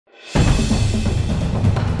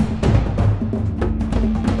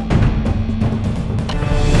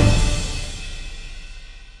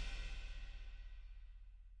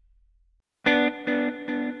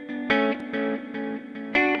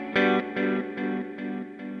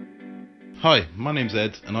Hi, my name's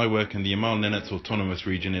Ed and I work in the Nenets autonomous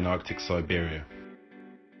region in Arctic Siberia.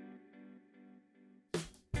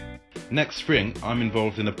 Next spring, I'm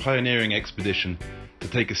involved in a pioneering expedition to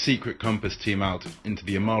take a secret compass team out into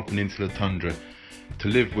the Immerse Peninsula tundra to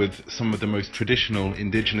live with some of the most traditional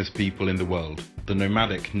indigenous people in the world, the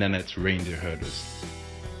nomadic Nenets reindeer herders.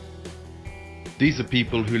 These are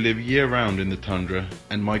people who live year-round in the tundra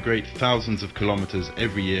and migrate thousands of kilometers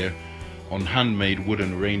every year on handmade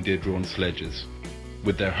wooden reindeer-drawn sledges,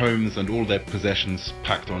 with their homes and all their possessions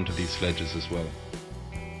packed onto these sledges as well.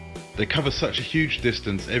 They cover such a huge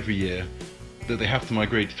distance every year that they have to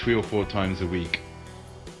migrate 3 or 4 times a week.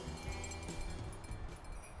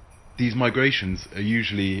 These migrations are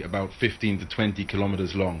usually about 15 to 20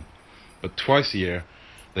 kilometers long, but twice a year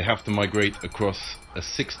they have to migrate across a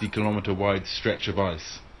 60-kilometer wide stretch of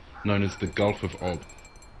ice known as the Gulf of Ob.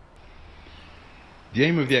 The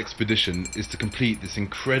aim of the expedition is to complete this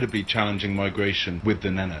incredibly challenging migration with the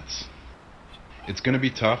Nenets. It's going to be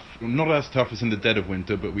tough, not as tough as in the dead of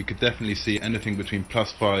winter, but we could definitely see anything between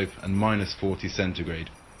 +5 and -40 centigrade.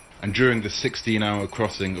 And during the 16-hour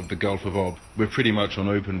crossing of the Gulf of Ob, we're pretty much on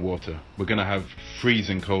open water. We're going to have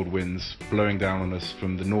freezing cold winds blowing down on us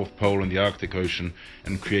from the North Pole and the Arctic Ocean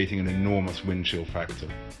and creating an enormous wind chill factor.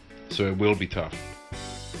 So it will be tough.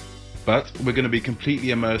 But we're going to be completely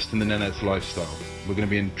immersed in the Nenets lifestyle. We're going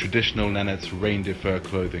to be in traditional Nenets reindeer fur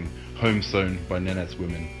clothing, home sewn by Nenets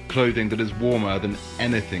women. Clothing that is warmer than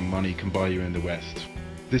anything money can buy you in the West.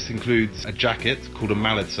 This includes a jacket called a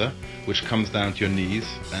malica, which comes down to your knees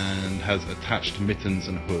and has attached mittens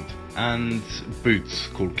and hood, and boots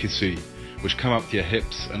called kisui, which come up to your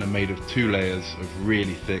hips and are made of 2 layers of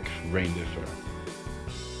really thick reindeer fur.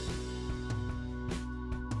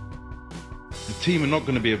 The team are not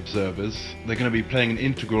going to be observers, they're going to be playing an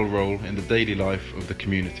integral role in the daily life of the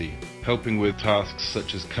community, helping with tasks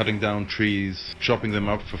such as cutting down trees, chopping them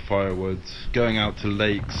up for firewood, going out to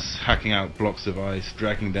lakes, hacking out blocks of ice,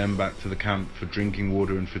 dragging them back to the camp for drinking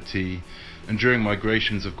water and for tea, and during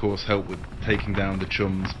migrations of course help with taking down the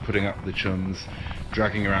chums, putting up the chums,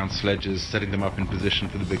 dragging around sledges, setting them up in position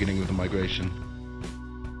for the beginning of the migration.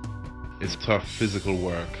 It's tough physical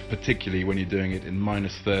work, particularly when you're doing it in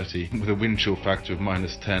 -30 with a wind chill factor of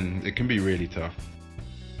 -10. It can be really tough.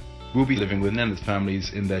 We'll be living with Nenets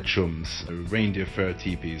families in their chums, reindeer fur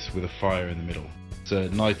teepees with a fire in the middle. So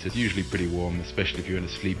at night it's usually pretty warm, especially if you're in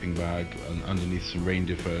a sleeping bag and underneath some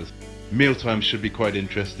reindeer furs. Mealtimes should be quite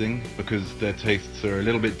interesting because their tastes are a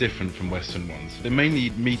little bit different from Western ones. They mainly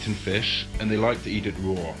eat meat and fish, and they like to eat it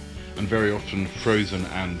raw, and very often frozen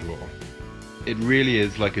and raw. It really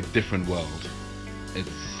is like a different world.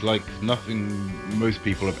 It's like nothing most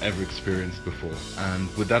people have ever experienced before. And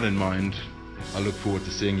with that in mind, I look forward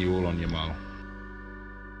to seeing you all on your mile.